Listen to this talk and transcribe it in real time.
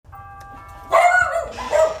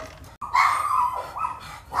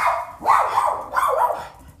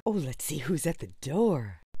Oh, let's see who's at the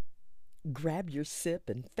door. Grab your sip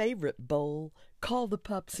and favorite bowl, call the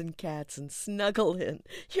pups and cats and snuggle in.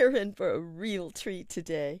 You're in for a real treat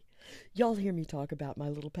today. Y'all hear me talk about my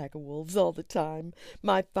little pack of wolves all the time,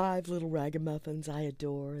 my 5 little ragamuffins I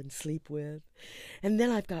adore and sleep with. And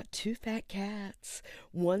then I've got 2 fat cats.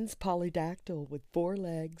 One's polydactyl with 4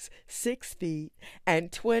 legs, 6 feet,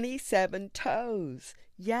 and 27 toes.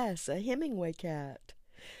 Yes, a Hemingway cat.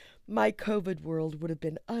 My COVID world would have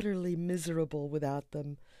been utterly miserable without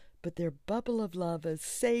them, but their bubble of love has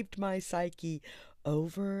saved my psyche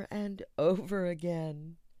over and over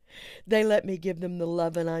again. They let me give them the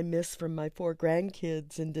lovin' I miss from my 4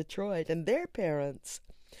 grandkids in Detroit and their parents.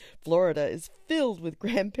 Florida is filled with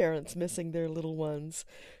grandparents missing their little ones,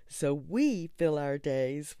 so we fill our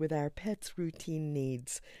days with our pets' routine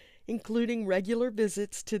needs, including regular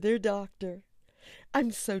visits to their doctor.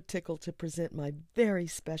 I'm so tickled to present my very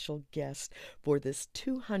special guest for this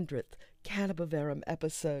 200th Cannabivarum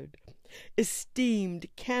episode, esteemed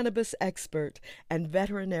cannabis expert and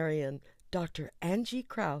veterinarian Dr. Angie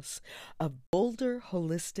Krause of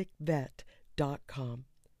BoulderHolisticVet.com.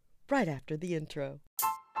 Right after the intro.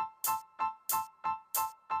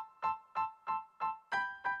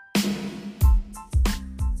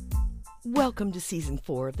 Welcome to Season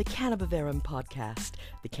 4 of the Cannabivarum Podcast,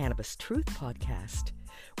 the Cannabis Truth Podcast,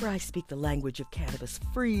 where I speak the language of cannabis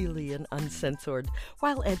freely and uncensored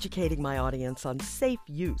while educating my audience on safe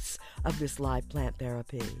use of this live plant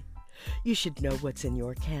therapy. You should know what's in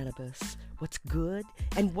your cannabis, what's good,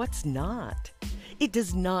 and what's not. It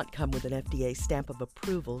does not come with an FDA stamp of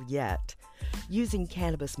approval yet. Using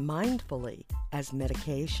cannabis mindfully as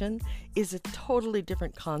medication is a totally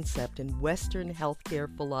different concept in Western healthcare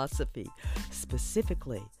philosophy,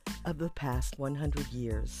 specifically of the past 100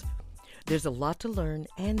 years. There's a lot to learn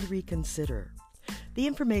and reconsider. The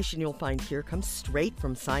information you'll find here comes straight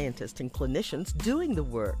from scientists and clinicians doing the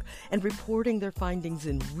work and reporting their findings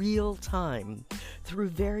in real time through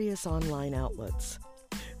various online outlets.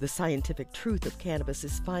 The scientific truth of cannabis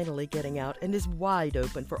is finally getting out and is wide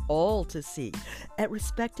open for all to see at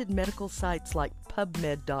respected medical sites like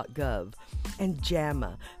PubMed.gov and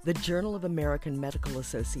JAMA, the Journal of American Medical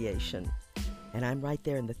Association. And I'm right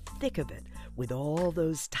there in the thick of it with all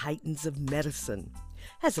those titans of medicine,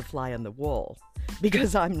 as a fly on the wall,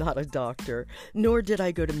 because I'm not a doctor, nor did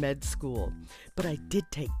I go to med school, but I did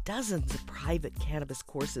take dozens of private cannabis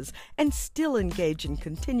courses and still engage in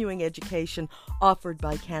continuing education offered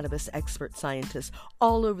by cannabis expert scientists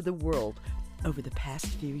all over the world over the past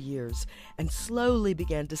few years, and slowly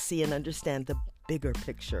began to see and understand the bigger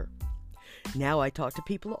picture. Now I talk to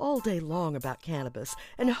people all day long about cannabis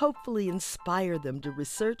and hopefully inspire them to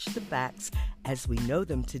research the facts as we know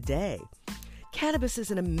them today. Cannabis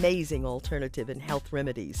is an amazing alternative in health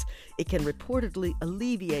remedies. It can reportedly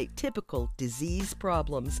alleviate typical disease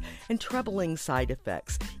problems and troubling side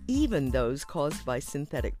effects, even those caused by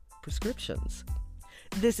synthetic prescriptions.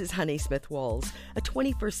 This is Honey Smith Walls, a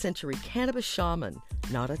 21st century cannabis shaman,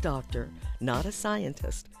 not a doctor, not a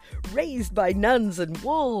scientist, raised by nuns and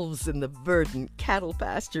wolves in the verdant cattle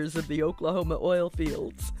pastures of the Oklahoma oil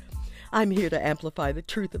fields. I'm here to amplify the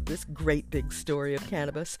truth of this great big story of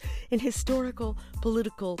cannabis in historical,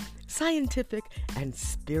 political, scientific, and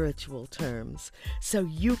spiritual terms, so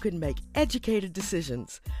you can make educated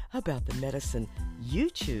decisions about the medicine you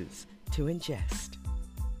choose to ingest.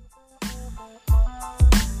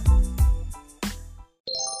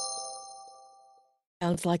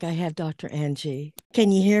 Sounds like I have Dr. Angie.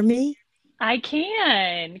 Can you hear me? I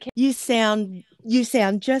can. You sound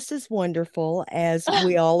just as wonderful as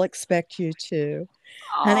we all expect you to.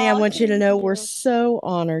 Honey, I want you to know we're so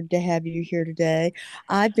honored to have you here today.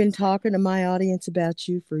 I've been talking to my audience about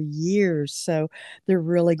you for years, so they're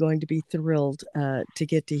really going to be thrilled to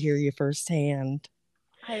get to hear you firsthand.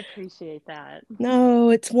 I appreciate that.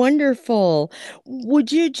 No, it's wonderful.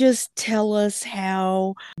 Would you just tell us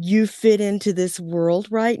how you fit into this world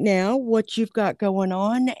right now, what you've got going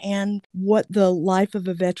on, and what the life of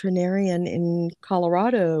a veterinarian in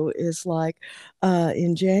Colorado is like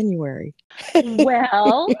in January?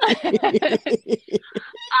 Well,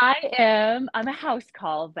 I'm a house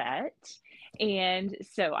call vet, and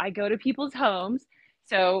so I go to people's homes.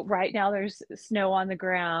 So right now there's snow on the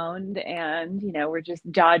ground and, we're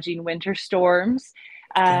just dodging winter storms.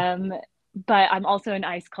 Okay. But I'm also an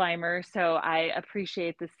ice climber, so I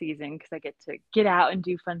appreciate the season because I get to get out and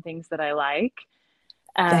do fun things that I like.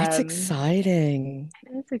 That's Um, exciting.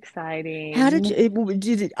 it's How exciting.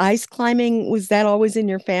 did it, ice climbing, was that always in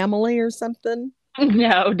your family or something?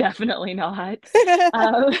 No, definitely not.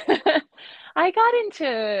 Um, I got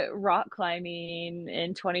into rock climbing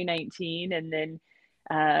in 2019, and then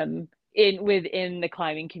within the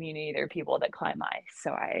climbing community, there are people that climb ice.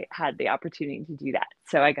 So I had the opportunity to do that.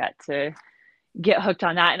 So I got to get hooked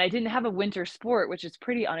on that. And I didn't have a winter sport, which is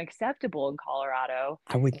pretty unacceptable in Colorado.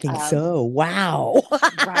 I would think Um, so. Wow.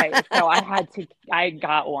 right. So I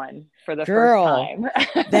got one for the first Girl, time.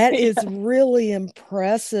 that Yeah. is really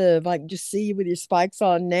impressive. I can just see you with your spikes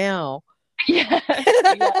on now. Yes.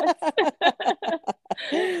 Yes.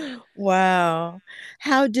 Wow.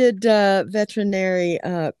 How did veterinary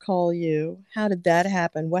call you? How did that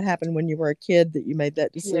happen? What happened when you were a kid that you made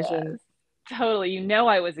that Yes. decision? Totally. You know,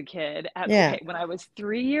 I was a kid. Yeah. Okay, when I was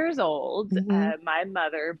 3 years old, Hmm. my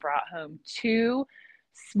mother brought home two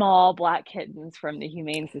small black kittens from the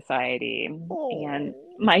Humane Society. And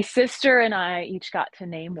Oh. my sister and I each got to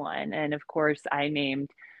name one. And of course, I named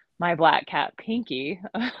my black cat Pinky,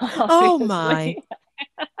 Oh my. obviously.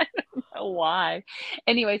 I don't know why.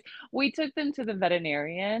 Anyways, we took them to the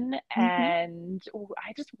veterinarian, Hmm. and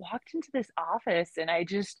I just walked into this office and I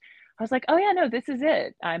was like, oh yeah, no, this is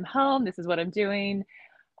it. I'm home. This is what I'm doing.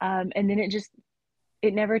 And then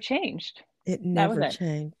it never changed. It That was never it.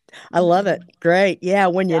 changed. I love it. Mm-mm. Great. Yeah,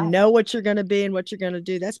 when you Yeah, know what you're going to be and what you're going to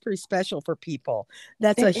do, that's pretty special for people.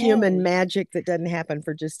 That's a it human is. magic that doesn't happen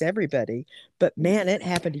for just everybody. But man, it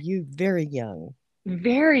happened to you very young.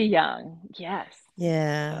 Very young. Yes.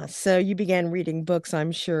 Yeah. So So you began reading books,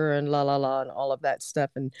 I'm sure, and la la la and all of that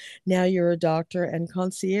stuff. And now you're a doctor and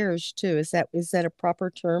concierge too. Is that a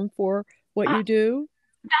proper term for what uh, you do?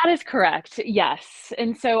 that is correct. Yes.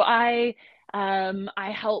 And so I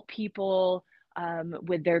help people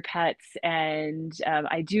with their pets, and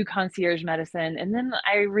I do concierge medicine, and then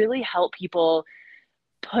I really help people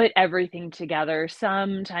put everything together.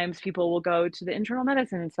 Sometimes people will go to the internal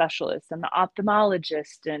medicine specialist and the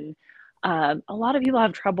ophthalmologist, and a lot of people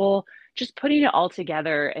have trouble just putting it all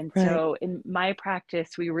together. And Right. so, in my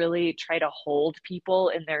practice, we really try to hold people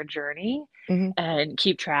in their journey Hmm. and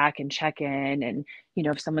keep track and check in. And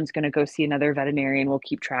if someone's going to go see another veterinarian, we'll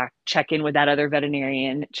keep track, check in with that other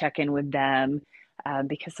veterinarian, check in with them,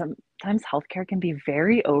 because sometimes healthcare can be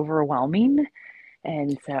very overwhelming,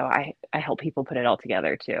 and so I help people put it all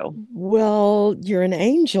together too. Well, you're an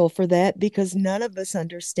angel for that because none of us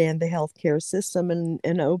understand the healthcare system. And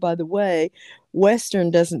oh, by the way,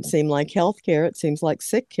 Western doesn't seem like healthcare, it seems like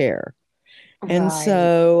sick care. And Right.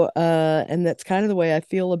 so, and that's kind of the way I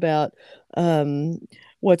feel about um,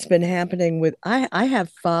 what's been happening with I have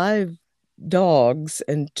five dogs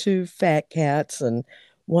and two fat cats and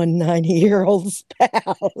one 90-year-old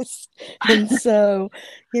spouse. And so,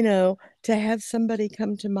 you know, to have somebody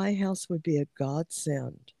come to my house would be a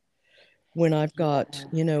godsend when I've got,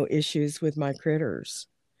 Yeah. issues with my critters.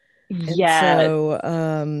 And Yes. so,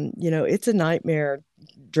 it's a nightmare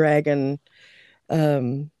dragging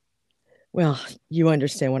um well, you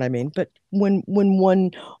understand what I mean. But when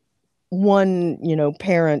one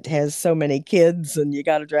parent has so many kids and you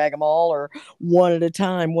got to drag them all or one at a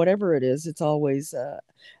time, whatever it is, it's always a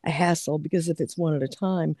hassle because if it's one at a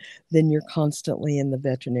time, then you're constantly in the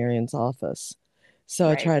veterinarian's office. So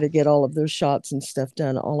I Right. try to get all of those shots and stuff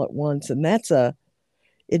done all at once, and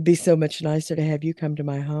it'd be so much nicer to have you come to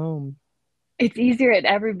my home. It's easier at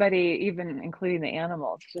everybody, even including the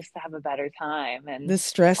animals, just to have a better time. And The a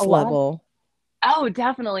stress lot, level. oh,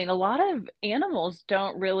 definitely. And a lot of animals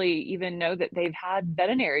don't really even know that they've had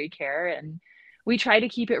veterinary care. And we try to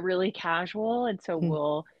keep it really casual. And so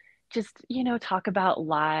we'll just, talk about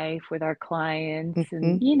life with our clients,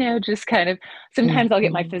 and, Mm-hmm. just kind of sometimes I'll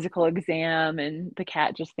get my Mm-hmm. physical exam and the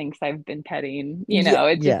cat just thinks I've been petting, Yeah,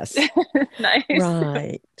 it just, yes. it's nice.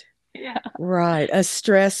 Right. Yeah. Right. A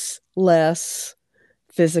stress less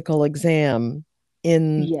physical exam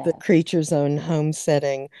in the Yes. creature's own home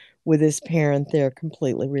setting with his parent there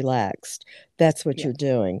completely relaxed. That's what you're Yes.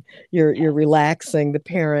 doing. You're Yes. relaxing the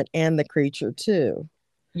parent and the creature too.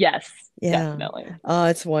 Yes. Yeah. Definitely. Oh,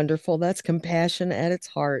 it's wonderful. That's compassion at its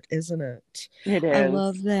heart, isn't it? It I is.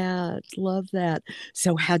 love that. Love that.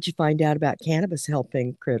 So how'd you find out about cannabis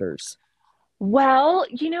helping critters? Well,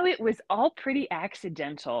 it was all pretty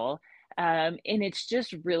accidental. And it's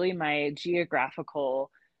just really my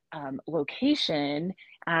geographical location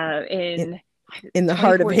In, in in the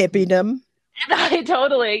heart of 2014. hippiedom? I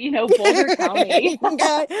totally, Boulder County.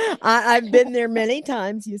 I've been there many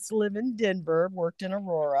times. Used to live in Denver, worked in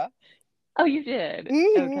Aurora. Oh, you did?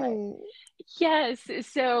 Okay. Hmm. Yes.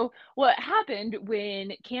 So what happened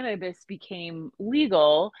when cannabis became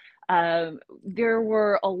legal? there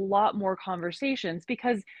were a lot more conversations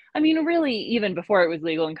because, I mean, really, even before it was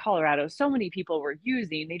legal in Colorado, so many people were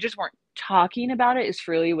using, they just weren't talking about it as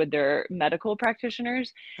freely with their medical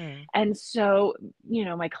practitioners. Uh, And so,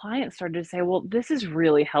 my clients started to say, well, this is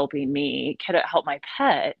really helping me. Can it help my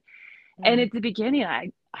pet? And mhm. at the beginning,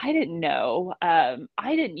 I didn't know.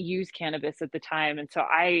 I didn't use cannabis at the time, and so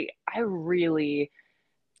I really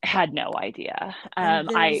had no idea. And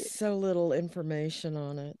there's I so little information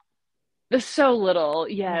on it. there's so little,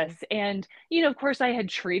 yes, Mhm. and, of course, I had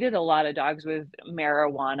treated a lot of dogs with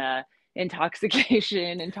marijuana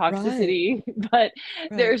intoxication and Right, toxicity, but right.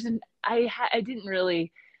 there's an I didn't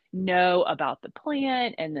really know about the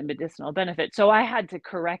plant and the medicinal benefits, so I had to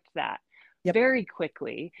correct that Yep. very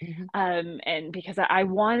quickly, Mhm. and because I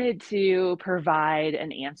wanted to provide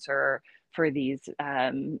an answer for these,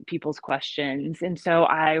 people's questions, and so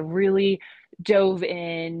I really dove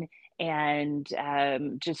in and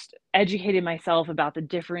just educated myself about the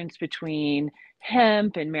difference between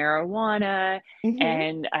hemp and marijuana. Mhm.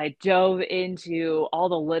 And I dove into all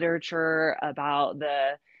the literature about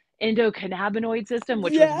the endocannabinoid system,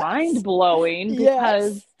 which was mind Yes, blowing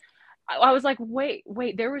because yes. I was like, wait,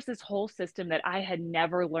 there was this whole system that I had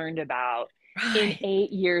never learned about in Right.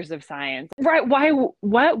 8 years of science. Right, why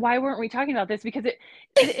weren't we talking about this? Because the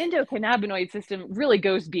endocannabinoid system really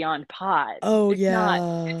goes beyond pot. Oh, It's yeah.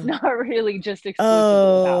 not really just exclusively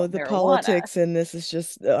Oh, about the marijuana. politics in this is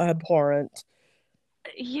just abhorrent.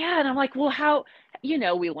 Yeah, and I'm like, "Well, how"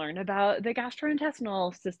 we learn about the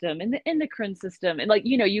gastrointestinal system and the endocrine system, and, like,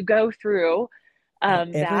 you go through, that,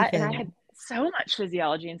 and I had Everything. so much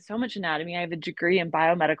physiology and so much anatomy. I have a degree in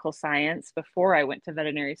biomedical science before I went to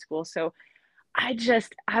veterinary school, so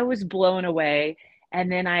I was blown away,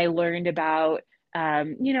 and then I learned about,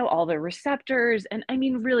 all the receptors, and I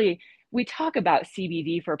mean, really, we talk about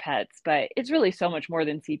CBD for pets, but it's really so much more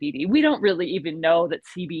than CBD. We don't really even know that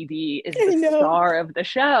CBD is the I know. star of the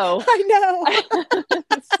show. I know.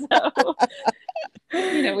 So,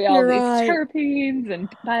 we all You're these right. terpenes and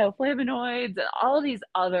bioflavonoids and all of these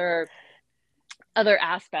other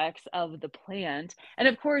aspects of the plant. And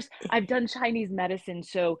of course, I've done Chinese medicine,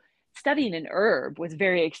 so studying an herb was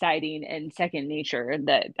very exciting and second nature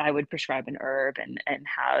that I would prescribe an herb and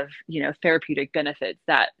have, therapeutic benefits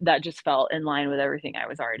that just felt in line with everything I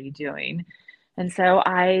was already doing. And so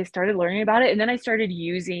I started learning about it and then I started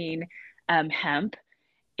using hemp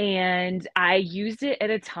and I used it at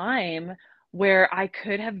a time where I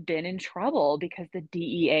could have been in trouble because the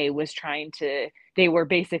DEA was they were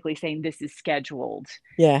basically saying this is scheduled.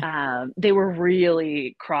 Yeah. They were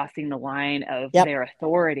really crossing the line of Yep. their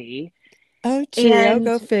authority. Oh, gee. Oh, And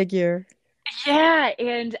go figure. yeah,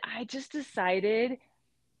 and I just decided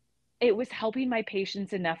it was helping my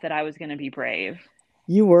patients enough that I was going to be brave.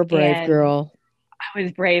 You were brave, And girl. I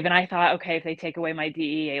was brave. And I thought, okay, if they take away my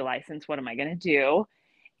DEA license, what am I going to do?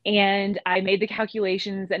 And I made the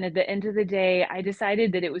calculations, and at the end of the day, I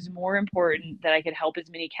decided that it was more important that I could help as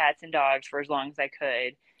many cats and dogs for as long as I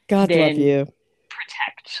could God love than you.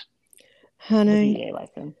 protect the Honey, DEA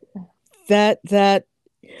license. that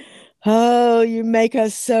oh, you make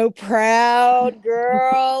us so proud,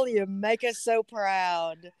 girl. You make us so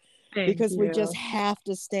proud Thank because we just you. have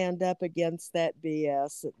to stand up against that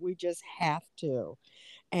BS. We just have to.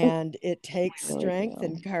 And it takes We really strength do.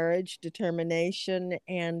 and courage, determination,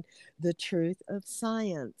 and the truth of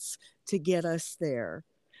science to get us there.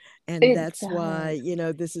 And It that's why,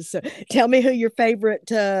 does. this is so. Tell me who your favorite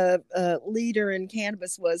leader in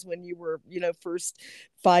cannabis was when you were, first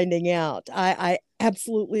finding out. I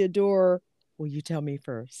absolutely adore. Will you tell me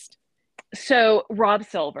first? So Rob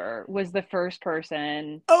Silver was the first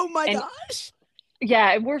person, Oh my and gosh.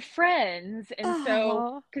 yeah, we're friends, and so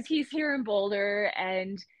Oh, because he's here in Boulder,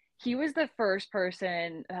 and he was the first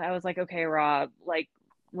person I was like, okay, Rob, like,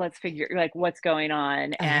 let's figure like what's going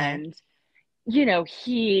on, uh-huh. and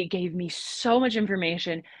he gave me so much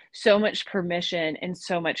information, so much permission, and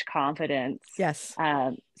so much confidence. Yes.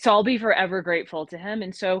 So I'll be forever grateful to him.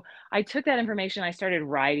 And so I took that information, I started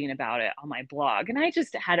writing about it on my blog, and I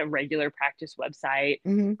just had a regular practice website,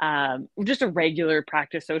 Hmm. just a regular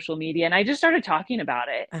practice social media, and I just started talking about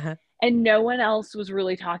it. Uh-huh. And no one else was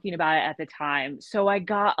really talking about it at the time. So I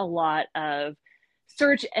got a lot of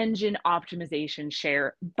search engine optimization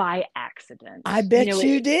share by accident. I bet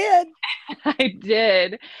you did. I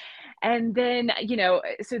did. And then,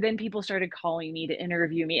 so then people started calling me to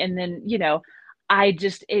interview me. And then, I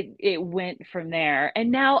just it went from there.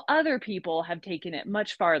 And now other people have taken it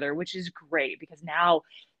much farther, which is great because now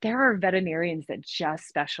there are veterinarians that just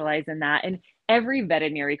specialize in that. And every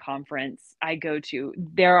veterinary conference I go to,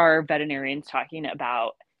 there are veterinarians talking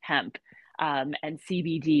about hemp. and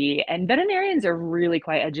CBD. And veterinarians are really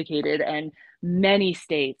quite educated, and many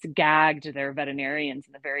states gagged their veterinarians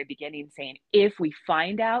in the very beginning, saying, if we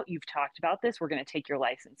find out you've talked about this, we're going to take your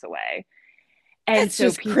license away. And That's so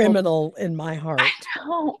just people, criminal in my heart.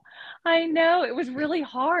 oh, I know it was really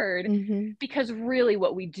hard, Hmm. because really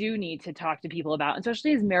what we do need to talk to people about,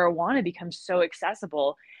 especially as marijuana becomes so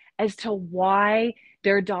accessible, as to why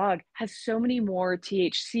their dog has so many more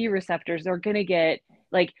THC receptors. They're going to get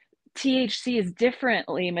like THC is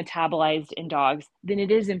differently metabolized in dogs than it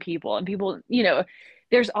is in people. And people,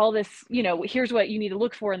 there's all this, here's what you need to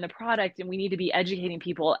look for in the product, and we need to be educating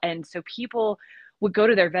people. And so people would go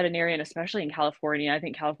to their veterinarian, especially in California. I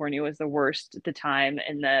think California was the worst at the time,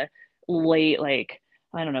 in the late, like,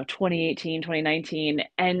 I don't know, 2018, 2019.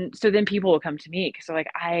 And so then people will come to me because they're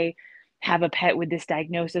like, I have a pet with this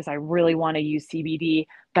diagnosis. I really want to use CBD,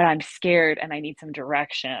 but I'm scared and I need some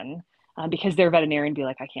direction, because their veterinarian be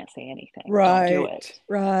like, I can't say anything. Don't do it.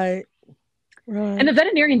 Right, right, And the right.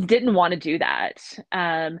 veterinarians didn't want to do that.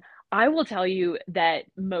 I will tell you that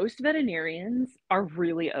most veterinarians are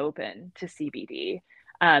really open to CBD,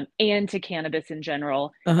 and to cannabis in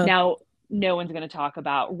general. Uh-huh. Now, no one's going to talk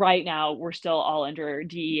about right now, we're still all under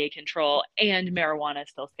DEA control and marijuana is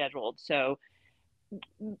still scheduled. So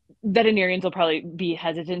veterinarians will probably be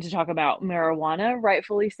hesitant to talk about marijuana,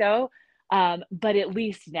 rightfully so. But at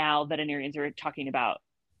least now veterinarians are talking about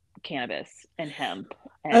cannabis and hemp.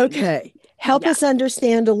 And Okay. Help yeah. us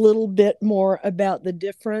understand a little bit more about the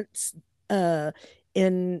difference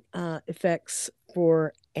in effects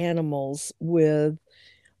for animals with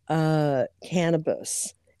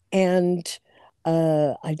cannabis. And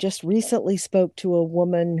I just recently spoke to a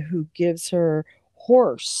woman who gives her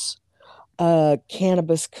horse a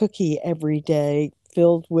cannabis cookie every day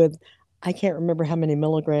filled with, I can't remember how many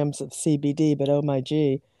milligrams of CBD, but oh my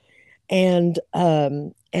gee. And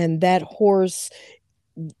that horse,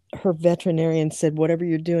 her veterinarian said, whatever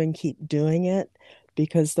you're doing, keep doing it,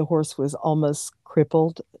 because the horse was almost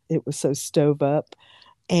crippled. It was so stove up.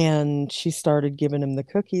 And she started giving him the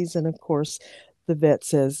cookies. And of course, the vet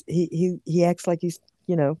says he acts like he's,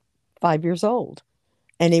 you know, 5 years old.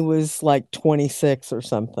 And he was like 26 or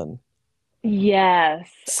something. Yes,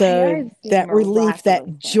 So I've seen that relief, miraculous that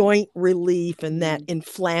things. joint relief, and that Mhm.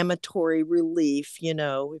 inflammatory relief,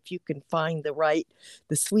 if you can find the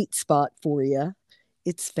sweet spot for you,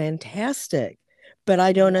 it's fantastic. But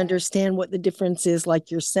I don't Yeah. understand what the difference is, like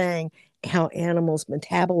you're saying, how animals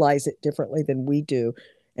metabolize it differently than we do,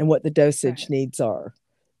 and what the dosage Right. needs are.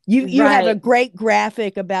 You have a Right. great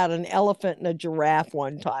graphic about an elephant and a giraffe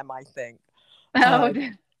one time, I think. Oh,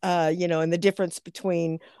 Uh, and the difference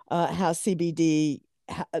between how CBD,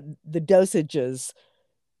 the dosages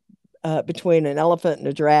between an elephant and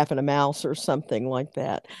a giraffe and a mouse or something like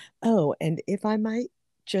that. Oh, and if I might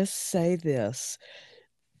just say this,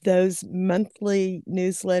 those monthly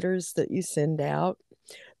newsletters that you send out,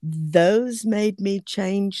 those made me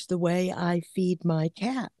change the way I feed my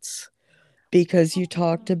cats, because you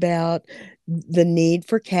talked about the need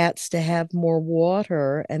for cats to have more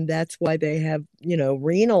water, and that's why they have,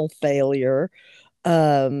 renal failure,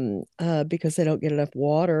 because they don't get enough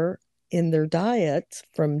water in their diet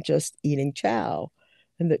from just eating chow,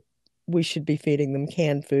 and that we should be feeding them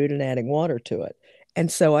canned food and adding water to it.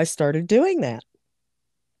 And so I started doing that.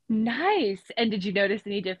 nice. And did you notice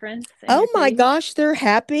any difference in Oh your my feeding? gosh, they're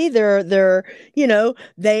happy. They're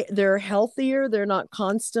healthier. They're not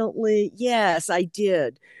constantly. Yes, I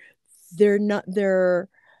did. They're not. They're,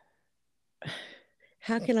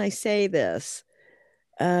 how can I say this?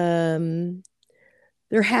 Um,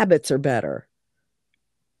 their habits are better.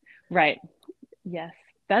 Right. Yes.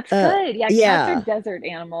 That's Uh, good. Yeah, cats are yeah, desert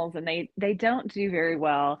animals, and they don't do very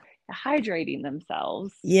well hydrating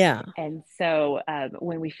themselves. yeah. And so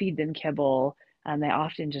when we feed them kibble, they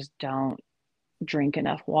often just don't drink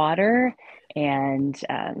enough water. And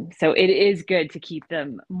so it is good to keep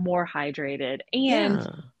them more hydrated. And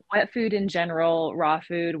Yeah. wet food in general, raw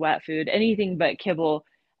food, wet food, anything but kibble,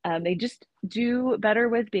 they just do better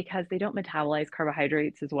with, because they don't metabolize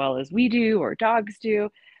carbohydrates as well as we do or dogs do.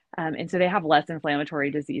 And so they have less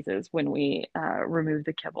inflammatory diseases when we remove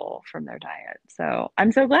the kibble from their diet. So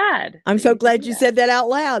I'm so glad I'm that so you glad say you that. said that out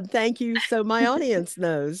loud. Thank you. So my audience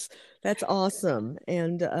knows. That's awesome.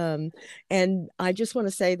 And I just want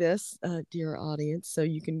to say this, dear audience, so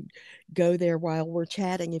you can go there while we're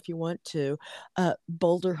chatting if you want to.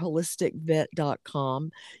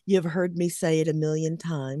 BoulderHolisticVet.com. You've heard me say it a million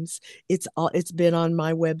times. It's been on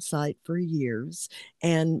my website for years,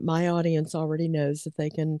 and my audience already knows that they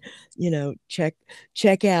can, check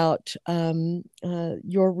out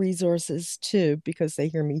your resources too, because they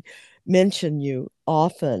hear me mention you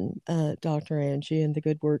often, Dr. Angie, and the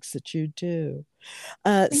good works that you do.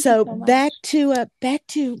 Thank you So so much. back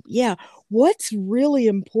to yeah, what's really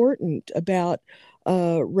important about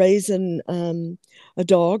raising a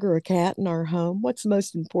dog or a cat in our home? What's the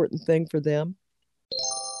most important thing for them?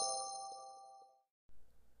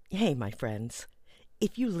 Hey, my friends.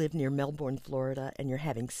 If you live near Melbourne, Florida, and you're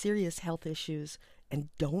having serious health issues and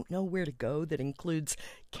don't know where to go that includes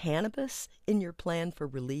cannabis in your plan for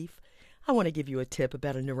relief, I want to give you a tip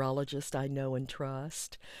about a neurologist I know and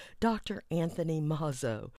trust, Dr. Anthony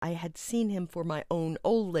Mazzo. I had seen him for my own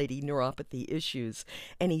old lady neuropathy issues,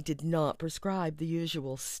 and he did not prescribe the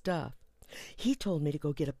usual stuff. He told me to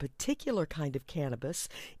go get a particular kind of cannabis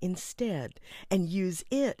instead and use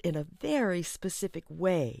it in a very specific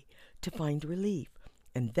way to find relief.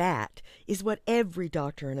 And that is what every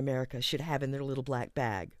doctor in America should have in their little black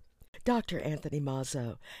bag. Dr. Anthony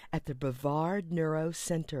Mazzo at the Brevard Neuro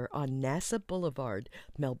Center on NASA Boulevard,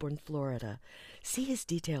 Melbourne, Florida. See his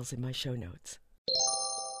details in my show notes.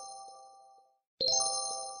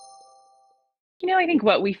 I think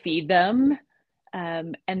what we feed them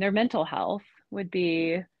and their mental health would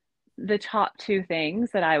be the top two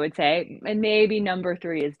things that I would say. And maybe number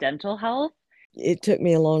three is dental health. It took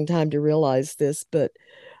me a long time to realize this, but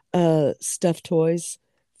stuffed toys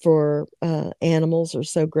for animals are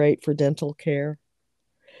so great for dental care.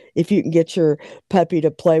 If you can get your puppy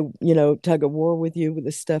to play, tug of war with you with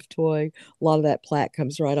a stuffed toy, a lot of that plaque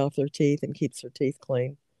comes right off their teeth and keeps their teeth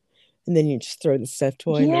clean. And then you just throw the stuffed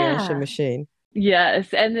toy in the washing Yeah. machine.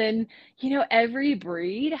 Yes, and then, every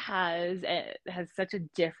breed has such a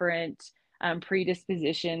different,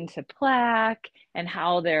 predisposition to plaque and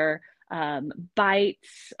how their,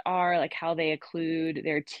 bites are, like, how they occlude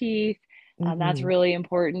their teeth, that's Hmm. really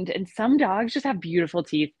important, and some dogs just have beautiful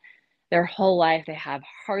teeth their whole life, they have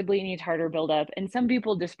hardly any tartar buildup, and some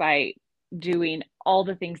people, despite doing all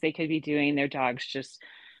the things they could be doing, their dogs just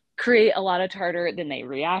create a lot of tartar, then they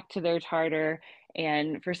react to their tartar.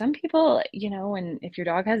 And for some people, and if your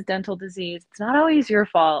dog has dental disease, it's not always your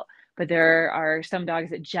fault, but there are some dogs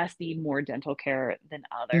that just need more dental care than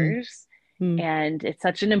others. Mm-hmm. And it's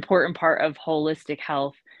such an important part of holistic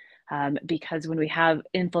health because when we have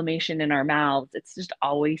inflammation in our mouths, it's just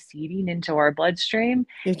always seeping into our bloodstream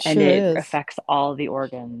It and sure it is. affects all the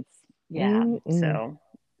organs. Yeah. Mm-mm. So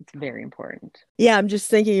it's very important. Yeah, I'm just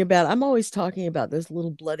thinking about, I'm always talking about those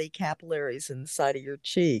little bloody capillaries inside of your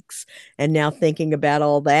cheeks. And now thinking about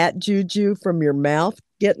all that juju from your mouth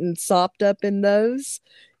getting sopped up in those.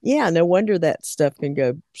 Yeah, no wonder that stuff can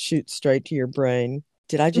go shoot straight to your brain.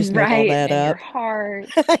 Did I just make all Right. that And your up? heart.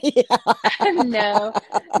 Yeah. No,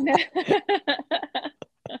 no.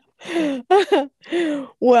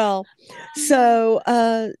 Well, so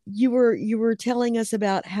you were telling us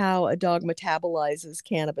about how a dog metabolizes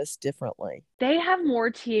cannabis differently. They have more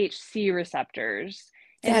THC receptors.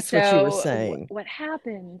 And That's what you were so saying. what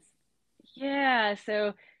happens? Yeah,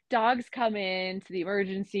 so dogs come into the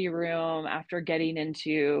emergency room after getting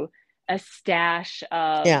into a stash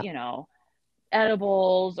of, Yeah.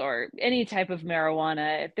 edibles or any type of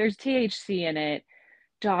marijuana. If there's THC in it,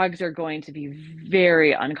 dogs are going to be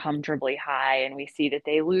very uncomfortably high, and we see that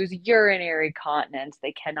they lose urinary continence,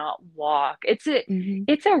 they cannot walk. Hmm.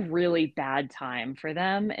 It's a really bad time for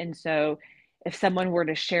them, and so if someone were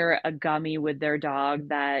to share a gummy with their dog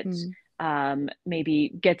that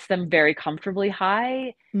maybe gets them very comfortably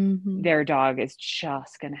high, Mm-hmm. their dog is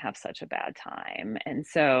just going to have such a bad time. And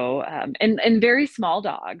so and very small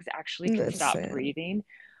dogs actually can That's stop sad. breathing.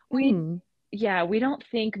 We Hmm. Yeah, we don't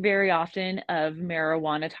think very often of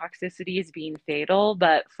marijuana toxicity as being fatal,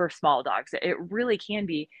 but for small dogs, it really can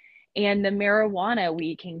be. And the marijuana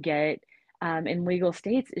we can get in legal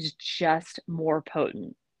states is just more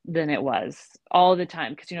potent than it was all the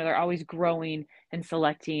time because, they're always growing and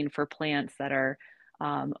selecting for plants that are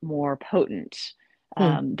more potent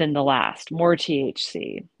Hmm. than the last, more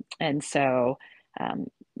THC. And so um,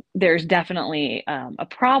 there's definitely a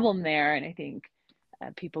problem there. And I think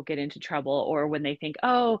people get into trouble or when they think,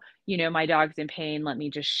 oh, my dog's in pain, let me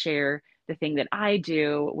just share the thing that I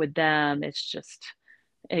do with them.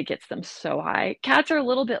 It gets them so high. Cats are a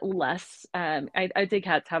little bit less, I'd say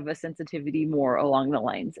cats have a sensitivity more along the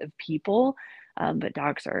lines of people, but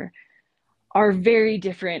dogs are very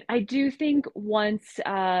different. I do think once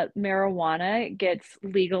marijuana gets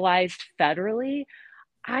legalized federally,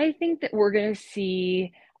 I think that we're going to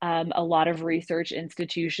see a lot of research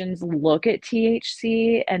institutions look at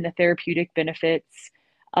THC and the therapeutic benefits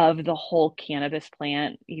of the whole cannabis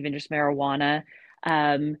plant, even just marijuana,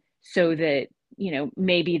 so that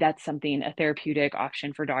maybe that's something, a therapeutic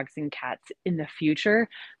option for dogs and cats in the future.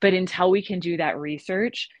 But until we can do that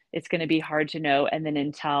research, it's going to be hard to know. And then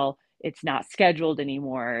until it's not scheduled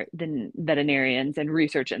anymore, then veterinarians and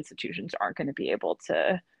research institutions aren't going to be able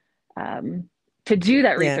um, to do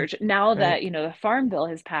that Yeah, research. Now right. that, the Farm Bill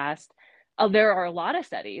has passed, there are a lot of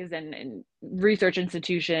studies and research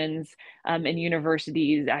institutions and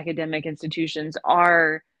universities, academic institutions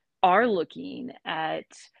are looking at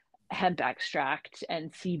hemp extract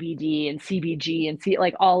and CBD and CBG and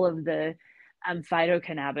like all of the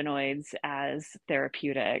phytocannabinoids as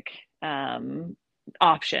therapeutic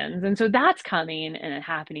options. And so that's coming and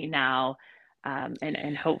happening now.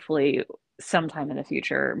 And hopefully sometime in the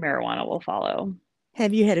future, marijuana will follow.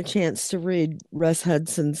 Have you had a chance to read Russ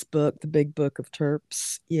Hudson's book, The Big Book of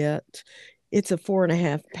Terps, yet? It's a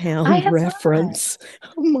 4.5 pound I have not. reference.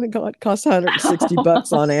 Oh my God, costs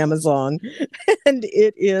 $160 on Amazon. And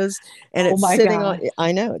it is, and Oh it's my sitting on, gosh.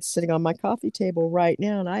 I know it's sitting on my coffee table right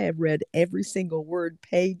now. And I have read every single word,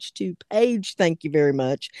 page to page. Thank you very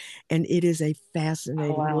much. And it is a Oh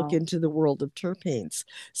fascinating look wow. into the world of terpenes.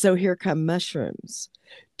 So here come mushrooms.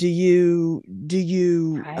 Do you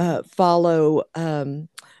Right. follow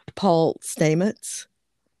Paul Stamets?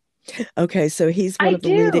 Okay, so he's one I of the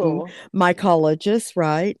leading do. mycologists,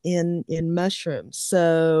 right, in mushrooms.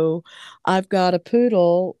 So I've got a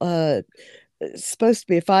poodle, it's supposed to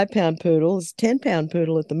be a 5 pound poodle, it's a 10 pound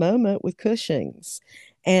poodle at the moment with Cushing's.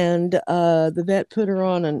 And the vet put her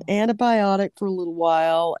on an Oh, antibiotic for a little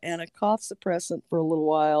while and a cough suppressant for a little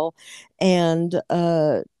while and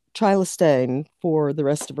trilostane for the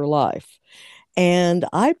rest of her life. And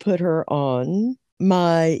I put her on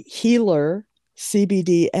my healer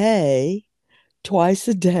CBDA twice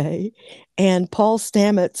a day and Paul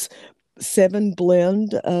Stamets 7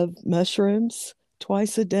 blend of mushrooms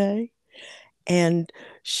twice a day. And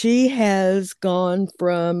she has gone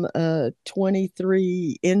from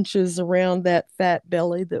 23 inches around that fat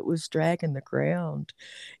belly that was dragging the ground.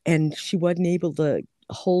 And she wasn't able to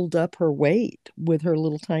hold up her weight with her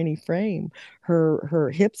little tiny frame.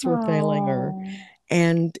 Her hips were failing her oh,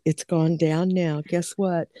 and it's gone down now. Guess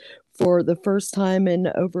what? For the first time in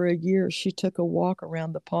over a year, she took a walk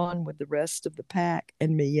around the pond with the rest of the pack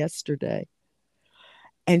and me yesterday.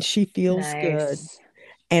 And she feels good. nice.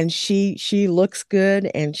 And she looks good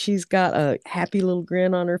and she's got a happy little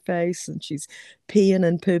grin on her face and she's peeing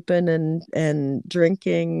and pooping and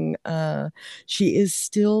drinking. She is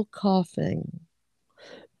still coughing,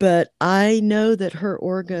 but I know that her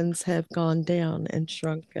organs have gone down and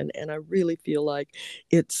shrunken, and I really feel like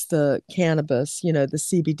it's the cannabis, the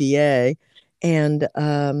CBDA, and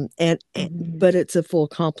Mhm. but it's a full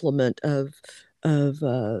complement of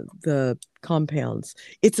the compounds.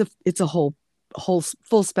 It's a whole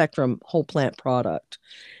full spectrum whole plant product,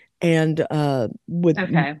 and with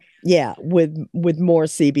Okay. with more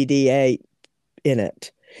CBDA in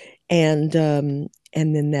it, and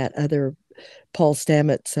then that other Paul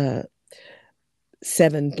Stamets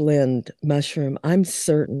 7 blend mushroom. I'm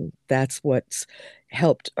certain that's what's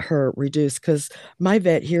helped her reduce because my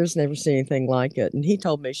vet here's never seen anything like it. And he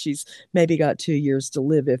told me she's maybe got 2 years to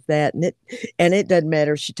live, if that. And it doesn't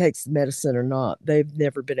matter if she takes the medicine or not. They've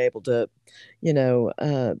never been able to,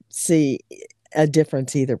 see a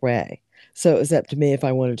difference either way. So it was up to me if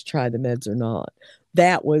I wanted to try the meds or not.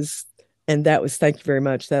 That was, and that was, thank you very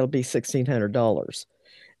much. That'll be $1,600.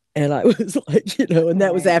 And I was like, and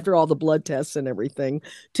that was Right. after all the blood tests and everything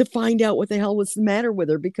to find out what the hell was the matter with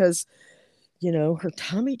her because, her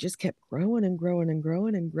tummy just kept growing and growing and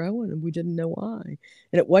growing and growing. And we didn't know why.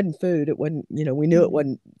 And it wasn't food. It wasn't, we knew it Mhm.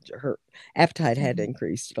 wasn't her appetite hadn't Mhm.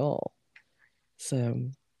 increased at all.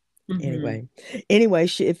 So Mhm. anyway,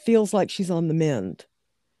 it feels like she's on the mend.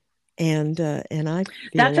 And I feel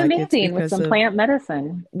That's like it's amazing with because some of plant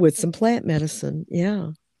medicine. with some plant medicine.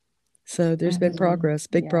 Yeah. So there's been Mhm. progress,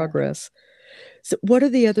 big Yes. progress. So, what are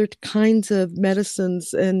the other kinds of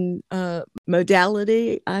medicines and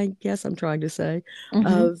modality? I guess I'm trying to say Mhm.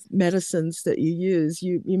 of medicines that you use.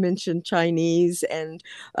 You mentioned Chinese and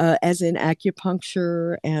as in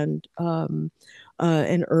acupuncture and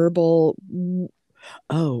herbal.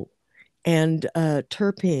 Oh, and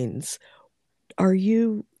terpenes. Are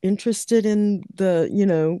you interested in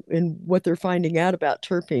in what they're finding out about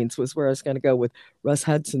terpenes? Was where I was going to go with Russ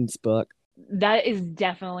Hudson's book. That is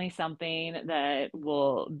definitely something that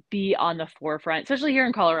will be on the forefront, especially here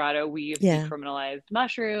in Colorado. We have Yeah. decriminalized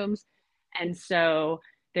mushrooms. And so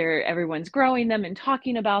everyone's growing them and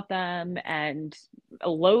talking about them and a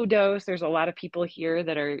low dose. There's a lot of people here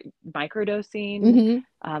that are microdosing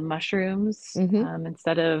Mm-hmm. mushrooms Mm-hmm.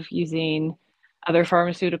 instead of using, other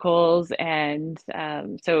pharmaceuticals. And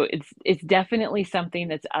so it's definitely something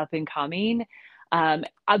that's up and coming.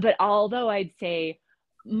 But although I'd say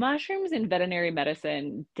mushrooms in veterinary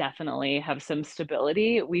medicine definitely have some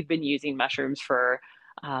stability. We've been using mushrooms for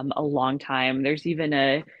a long time. There's even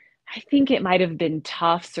I think it might have been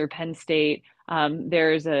Tufts or Penn State. I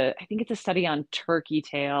think it's a study on turkey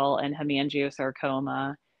tail and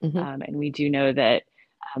hemangiosarcoma. Hmm. And we do know that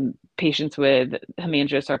patients with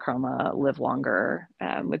hemangiosarcoma live longer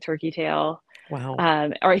with turkey tail. Wow.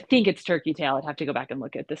 Or I think it's turkey tail. I'd have to go back and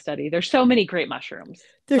look at the study. There's so many great mushrooms.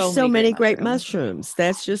 There's So so many great many great mushrooms. mushrooms.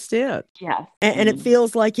 That's just it. Yes. And it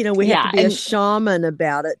feels like, we have to Yeah. be a And shaman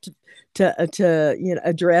about it to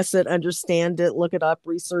address it, understand it, look it up,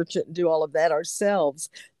 research it, and do all of that ourselves.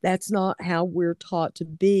 That's not how we're taught to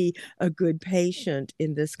be a good patient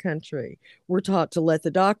in this country. We're taught to let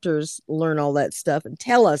the doctors learn all that stuff and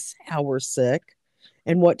tell us how we're sick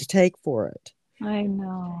and what to take for it. I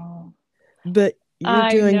know. But you're I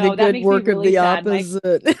doing the know. That good makes me work of really the sad.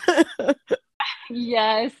 opposite.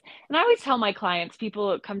 Yes. And I always tell my clients,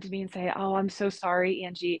 people come to me and say, "Oh, I'm so sorry,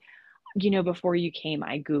 Angie. Before you came,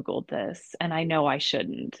 I Googled this and I know I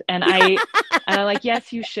shouldn't." And I'm like,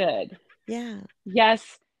 "Yes, you should. Yeah.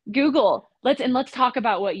 Yes, Google. Let's talk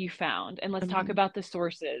about what you found, and let's talk Mhm. about the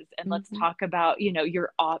sources, and let's Mhm. talk about,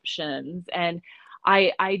 your options." And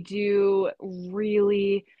I do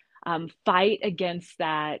really fight against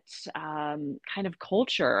that kind of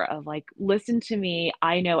culture of like, listen to me,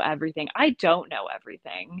 I know everything. I don't know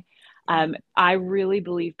everything. Yeah. I really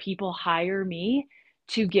believe people hire me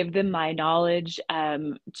to give them my knowledge,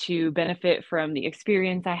 to benefit from the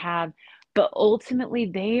experience I have, but ultimately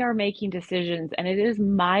they are making decisions, and it is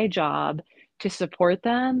my job to support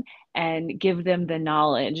them and give them the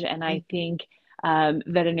knowledge. And I Mhm. think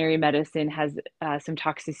veterinary medicine has some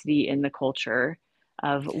toxicity in the culture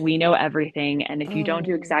of, we know everything, and if you don't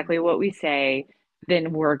do Oh. exactly what we say,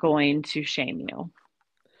 then we're going to shame you.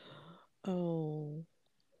 Oh.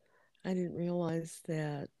 I didn't realize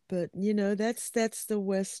that. But that's the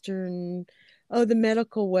Western, oh,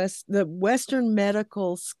 the Western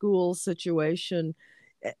medical school situation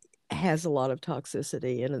eh, has a lot of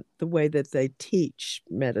toxicity in the way that they teach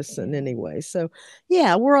medicine Yeah. anyway. So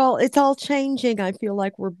yeah, it's all changing. I feel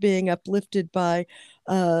like we're being uplifted by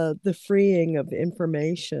the freeing of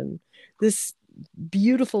information. This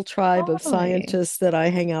beautiful tribe of Totally. scientists that I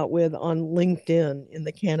hang out with on LinkedIn in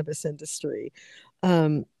the cannabis industry.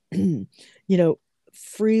 Um,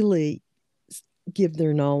 freely give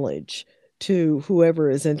their knowledge to whoever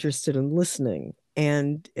is interested in listening.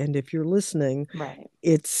 And if you're listening, Right.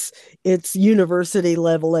 it's university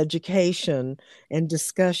level education and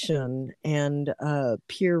discussion and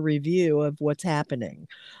peer review of what's happening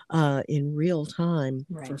in real time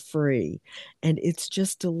for Right. free. And it's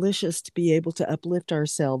just delicious to be able to uplift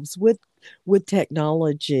ourselves with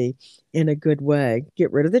technology in a good way.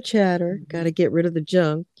 Get rid of the chatter, got Mhm. to get rid of the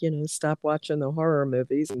junk, stop watching the horror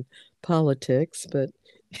movies and politics. But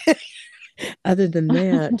other than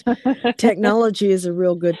that, technology is a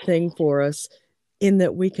real good thing for us in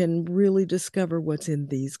that we can really discover what's in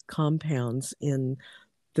these compounds in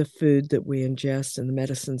the food that we ingest and the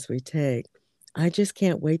medicines we take. I just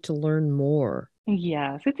can't wait to learn more.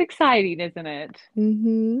 Yes, it's exciting, isn't it?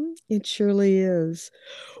 It surely is.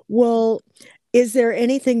 Well, is there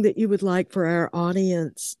anything that you would like for our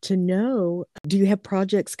audience to know? Do you have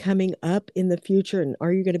projects coming up in the future? And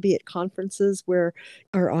are you going to be at conferences where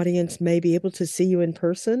our audience may be able to see you in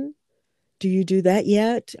person? Do you do that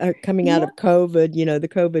yet? Coming out Yeah. of COVID, the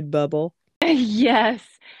COVID bubble. Yes.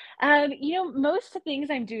 Most of the things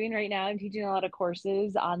I'm doing right now, I'm teaching a lot of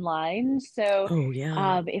courses online. So, Oh,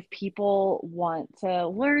 yeah. if people want to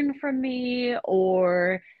learn from me,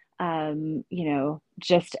 or,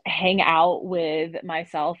 just hang out with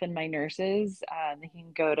myself and my nurses, they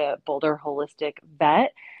can go to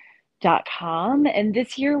boulderholisticvet.com. And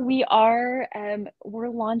this year we're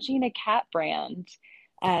launching a cat brand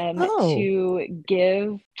Oh, to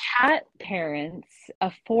give cat parents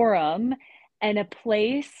a forum and a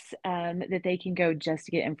place that they can go just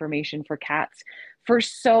to get information for cats. For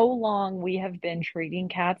so long, we have been treating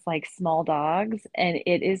cats like small dogs, and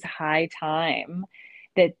it is high time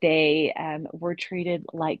that they were treated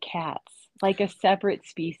like cats, like a separate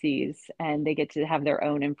species, and they get to have their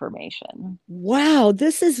own information. wow.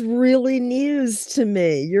 This is really news to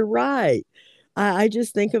me. You're right. I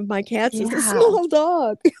just think of my cats as a Yeah. small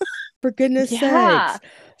dog, for goodness Yeah. sakes.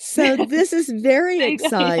 So this is very I know.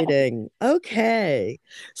 exciting. Okay.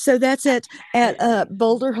 So that's at It is.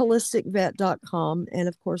 boulderholisticvet.com. And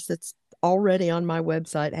of course, that's already on my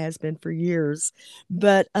website, has been for years.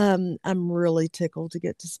 But I'm really tickled to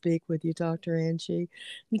get to speak with you, Dr. Angie.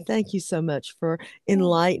 And thank you so much for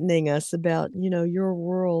enlightening us about, your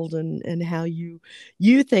world and how you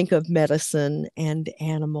think of medicine and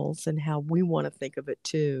animals and how we want to think of it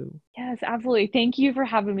too. Yes, absolutely. Thank you for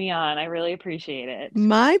having me on. I really appreciate it.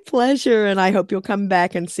 My pleasure, and I hope you'll come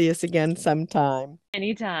back and see us again sometime.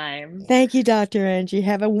 Anytime. Thank you, Dr. Angie.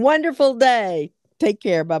 Have a wonderful day. Take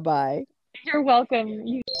care. Bye-bye. You're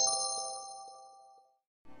welcome.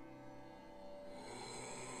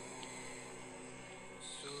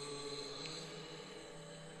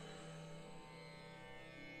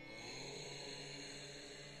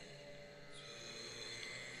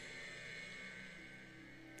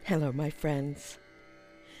 Hello, my friends.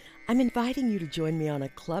 I'm inviting you to join me on a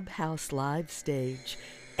Clubhouse live stage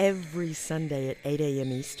every Sunday at 8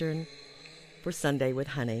 a.m. Eastern for Sunday with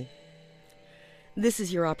Honey. This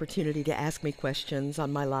is your opportunity to ask me questions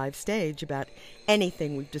on my live stage about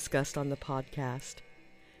anything we've discussed on the podcast,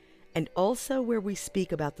 and also where we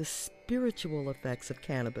speak about the spiritual effects of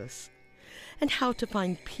cannabis and how to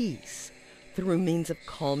find peace through means of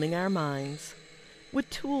calming our minds with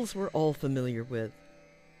tools we're all familiar with.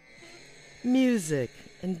 Music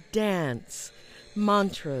and dance,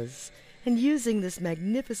 mantras, and using this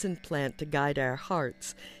magnificent plant to guide our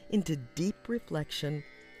hearts into deep reflection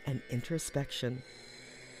and introspection.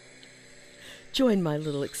 Join my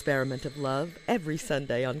little experiment of love every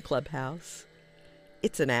Sunday on Clubhouse.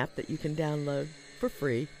 It's an app that you can download for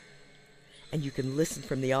free, and you can listen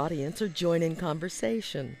from the audience or join in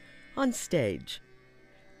conversation on stage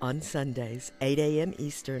on Sundays, 8 a.m.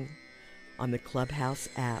 Eastern, on the Clubhouse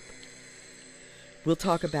app. We'll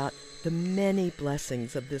talk about the many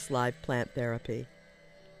blessings of this live plant therapy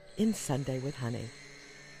in Sunday with Honey.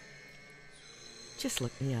 Just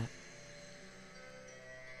look me up.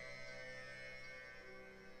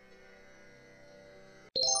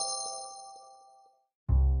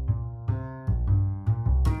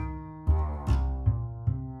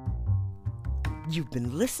 You've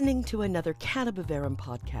been listening to another Cannabivarum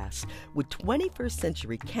podcast with 21st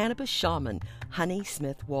century cannabis shaman Honey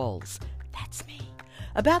Smith Walls. That's me.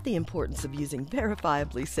 About the importance of using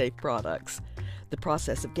verifiably safe products. The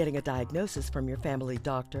process of getting a diagnosis from your family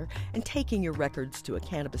doctor and taking your records to a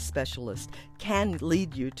cannabis specialist can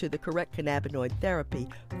lead you to the correct cannabinoid therapy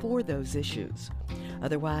for those issues.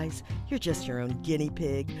 Otherwise, you're just your own guinea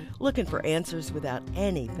pig, looking for answers without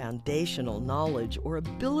any foundational knowledge or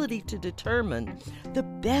ability to determine the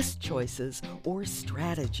best choices or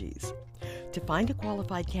strategies. To find a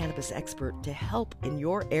qualified cannabis expert to help in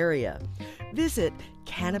your area, visit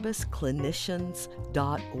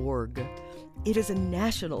cannabisclinicians.org. It is a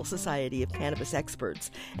national society of cannabis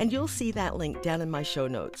experts, and you'll see that link down in my show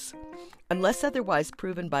notes. Unless otherwise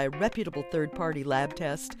proven by a reputable third-party lab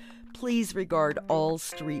test, please regard all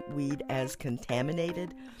street weed as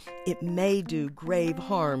contaminated. It may do grave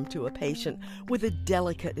harm to a patient with a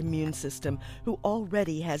delicate immune system who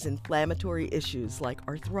already has inflammatory issues like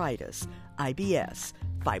arthritis, IBS,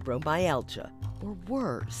 fibromyalgia, or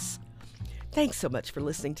worse. Thanks so much for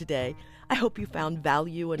listening today. I hope you found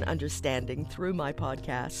value and understanding through my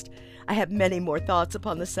podcast. I have many more thoughts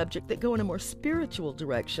upon the subject that go in a more spiritual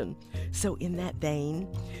direction. So in that vein,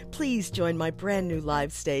 please join my brand new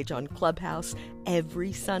live stage on Clubhouse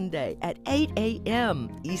every Sunday at 8 a.m.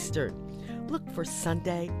 Eastern. Look for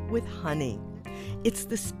Sunday with Honey. It's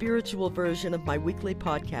the spiritual version of my weekly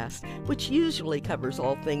podcast, which usually covers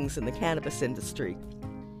all things in the cannabis industry.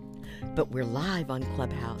 But we're live on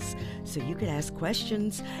Clubhouse, so you can ask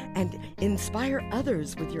questions and inspire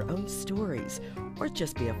others with your own stories, or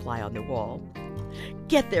just be a fly on the wall.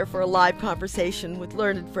 Get there for a live conversation with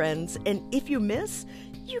learned friends, and if you miss,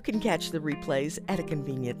 you can catch the replays at a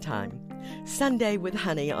convenient time. Sunday with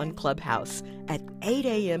Honey on Clubhouse at 8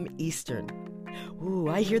 a.m. Eastern. Ooh,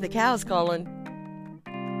 I hear the cows calling.